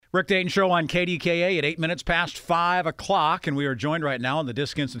Rick Dayton Show on KDKA at 8 minutes past 5 o'clock, and we are joined right now on the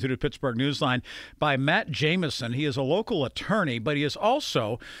Disc Institute of Pittsburgh Newsline by Matt Jamison. He is a local attorney, but he is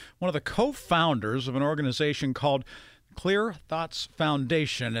also one of the co-founders of an organization called Clear Thoughts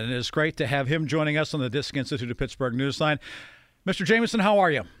Foundation, and it is great to have him joining us on the Disc Institute of Pittsburgh Newsline. Mr. Jamison, how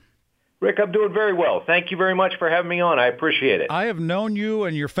are you? Rick, I'm doing very well. Thank you very much for having me on. I appreciate it. I have known you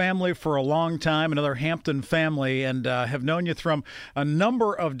and your family for a long time, another Hampton family, and have known you from a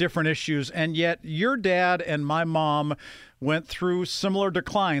number of different issues, and yet your dad and my mom went through similar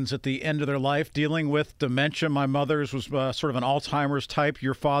declines at the end of their life, dealing with dementia. My mother's was sort of an Alzheimer's type.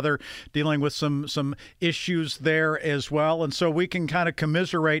 Your father dealing with some issues there as well. And so we can kind of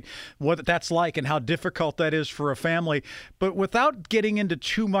commiserate what that's like and how difficult that is for a family. But without getting into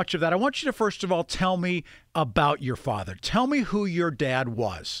too much of that, I want you to first of all tell me about your father. Tell me who your dad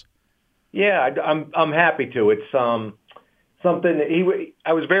was. Yeah, I'm happy to. It's something that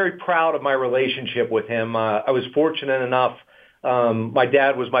I was very proud of my relationship with him. I was fortunate enough. My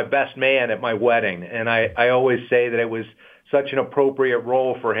dad was my best man at my wedding, and I always say that it was such an appropriate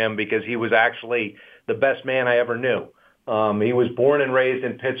role for him because he was actually the best man I ever knew. He was born and raised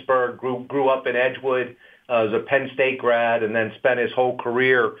in Pittsburgh, grew up in Edgewood, was a Penn State grad, and then spent his whole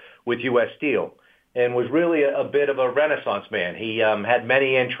career with U.S. Steel, and was really a bit of a Renaissance man. He had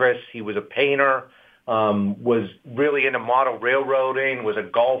many interests. He was a painter. Was really into model railroading, was a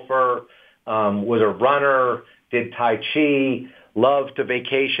golfer, was a runner, did Tai Chi, loved to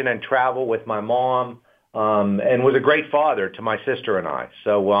vacation and travel with my mom, and was a great father to my sister and I.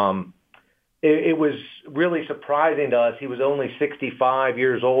 So it was really surprising to us. He was only 65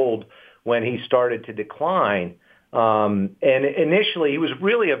 years old when he started to decline. And initially, he was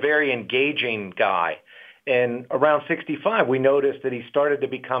really a very engaging guy. And around 65, we noticed that he started to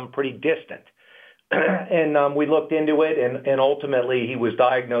become pretty distant. And we looked into it, and ultimately he was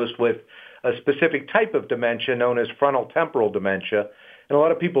diagnosed with a specific type of dementia known as frontotemporal dementia. And a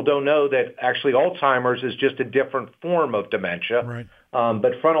lot of people don't know that actually Alzheimer's is just a different form of dementia. Right.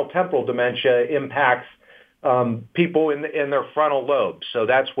 But frontotemporal dementia impacts people in their frontal lobes. So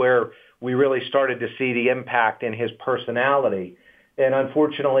that's where we really started to see the impact in his personality. And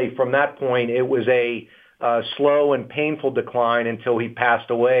unfortunately, from that point, it was a slow and painful decline until he passed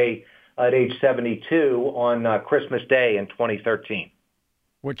away at age 72 on Christmas Day in 2013.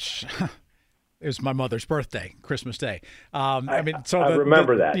 Which is my mother's birthday, Christmas Day. I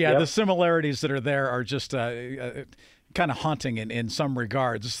remember that. Yeah, yep. The similarities that are there are just kind of haunting in some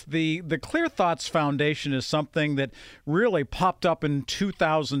regards. The Clear Thoughts Foundation is something that really popped up in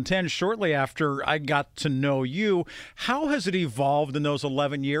 2010, shortly after I got to know you. How has it evolved in those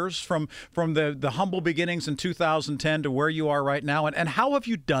 11 years from the humble beginnings in 2010 to where you are right now? And how have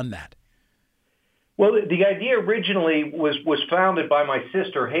you done that? Well, the idea originally was founded by my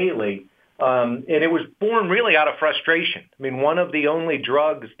sister, Haley, and it was born really out of frustration. I mean, one of the only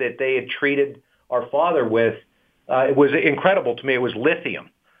drugs that they had treated our father with, it was incredible to me. It was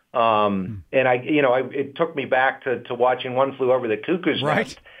lithium. And it took me back to watching One Flew Over the Cuckoo's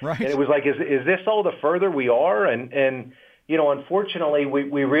Nest. Right. And it was like, is this all the further we are? And unfortunately,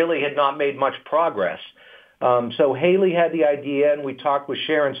 we really had not made much progress. So Haley had the idea, and we talked with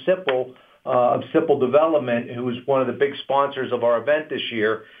Sharon Sipple, of Sipple Development, who was one of the big sponsors of our event this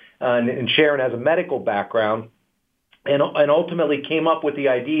year, and Sharon has a medical background, and ultimately came up with the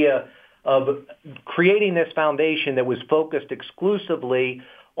idea of creating this foundation that was focused exclusively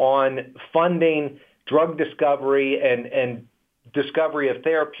on funding drug discovery and discovery of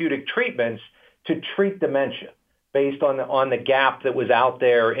therapeutic treatments to treat dementia based on the gap that was out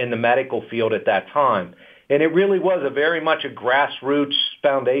there in the medical field at that time. And it really was very much a grassroots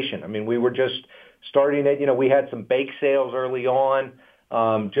foundation. I mean, we were just starting it. We had some bake sales early on,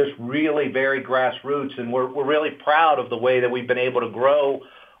 just really very grassroots. And we're really proud of the way that we've been able to grow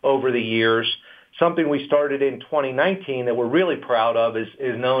over the years. Something we started in 2019 that we're really proud of is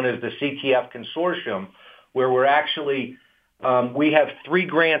known as the CTF Consortium, where we're actually, we have 3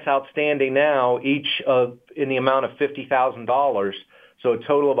 grants outstanding now, each in the amount of $50,000. So a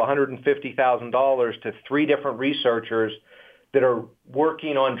total of $150,000 to 3 different researchers that are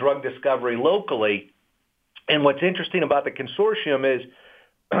working on drug discovery locally. And what's interesting about the consortium is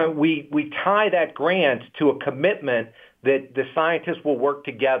we tie that grant to a commitment that the scientists will work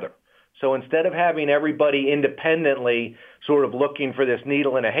together. So instead of having everybody independently sort of looking for this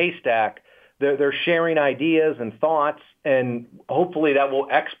needle in a haystack, they're sharing ideas and thoughts, and hopefully that will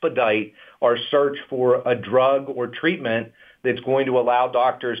expedite our search for a drug or treatment that's going to allow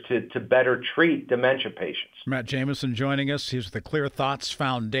doctors to better treat dementia patients. Matt Jamison joining us. He's with the Clear Thoughts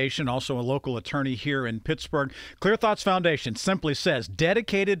Foundation, also a local attorney here in Pittsburgh. Clear Thoughts Foundation simply says,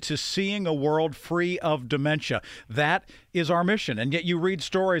 dedicated to seeing a world free of dementia. That is our mission. And yet you read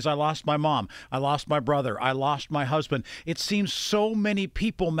stories, I lost my mom, I lost my brother, I lost my husband. It seems so many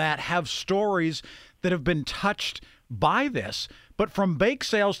people, Matt, have stories that have been touched by this. But from bake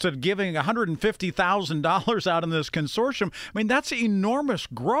sales to giving $150,000 out in this consortium, I mean, that's enormous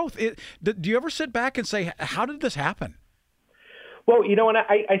growth. Do you ever sit back and say, how did this happen? Well, and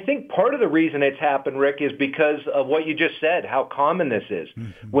I think part of the reason it's happened, Rick, is because of what you just said, how common this is.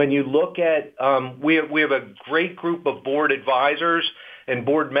 Mm-hmm. When you look at, we have a great group of board advisors and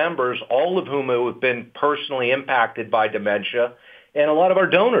board members, all of whom have been personally impacted by dementia, and a lot of our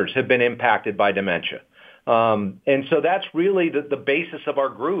donors have been impacted by dementia. And so that's really the basis of our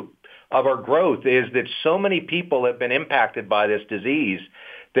growth is that so many people have been impacted by this disease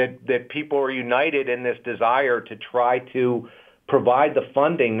that people are united in this desire to try to provide the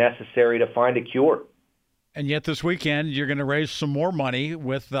funding necessary to find a cure. And yet this weekend, you're going to raise some more money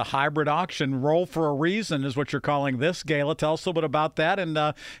with the hybrid auction. Roll for a Reason is what you're calling this gala. Tell us a little bit about that and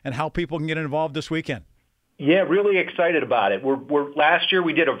how people can get involved this weekend. Yeah, really excited about it. Last year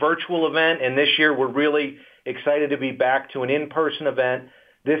we did a virtual event, and this year we're really excited to be back to an in-person event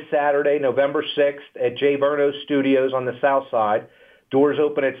this Saturday, November 6th at Jay Verno Studios on the South Side. Doors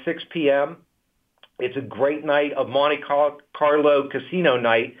open at 6 p.m. It's a great night of Monte Carlo casino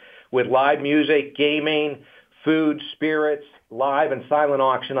night with live music, gaming, food, spirits, live and silent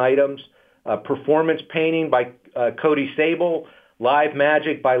auction items, performance painting by Cody Sable, live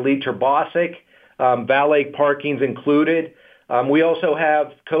magic by Lee Terbosic, valet parking's included. We also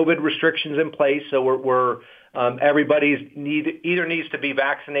have COVID restrictions in place, so we're everybody either needs to be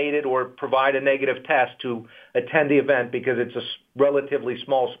vaccinated or provide a negative test to attend the event because it's a relatively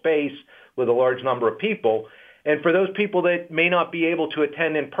small space with a large number of people. And for those people that may not be able to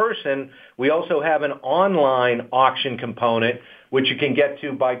attend in person, we also have an online auction component, which you can get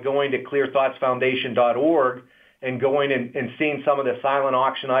to by going to clearthoughtsfoundation.org and going and seeing some of the silent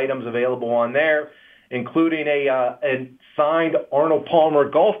auction items available on there, including a signed Arnold Palmer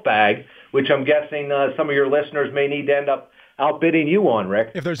golf bag, which I'm guessing some of your listeners may need to end up outbidding you on,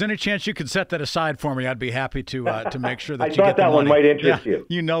 Rick. If there's any chance you could set that aside for me, I'd be happy to make sure that I you get the money. I thought that one might interest you.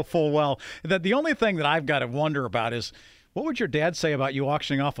 You know full well that the only thing that I've got to wonder about is, what would your dad say about you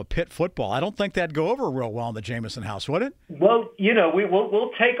auctioning off a Pitt football? I don't think that'd go over real well in the Jamison house, would it? Well,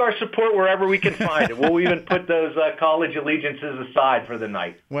 we'll take our support wherever we can find it. We'll even put those college allegiances aside for the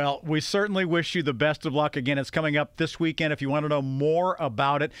night. Well, we certainly wish you the best of luck. Again, it's coming up this weekend. If you want to know more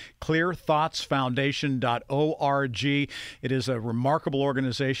about it, clearthoughtsfoundation.org. It is a remarkable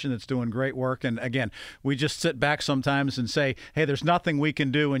organization that's doing great work. And again, we just sit back sometimes and say, hey, there's nothing we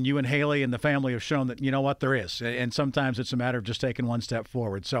can do. And you and Haley and the family have shown that, you know what, there is. And sometimes it's a matter of just taking one step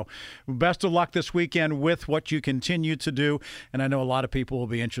forward. So best of luck this weekend with what you continue to do. And I know a lot of people will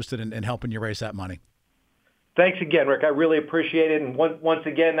be interested in helping you raise that money. Thanks again, Rick. I really appreciate it. And once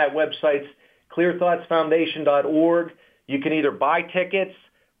again, that website's clearthoughtsfoundation.org. You can either buy tickets,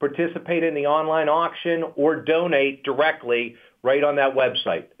 participate in the online auction, or donate directly right on that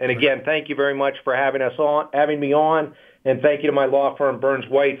website. And again, thank you very much for having me on. And thank you to my law firm, Burns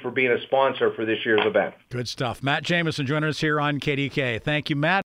White, for being a sponsor for this year's event. Good stuff. Matt Jamison joining us here on KDK. Thank you, Matt.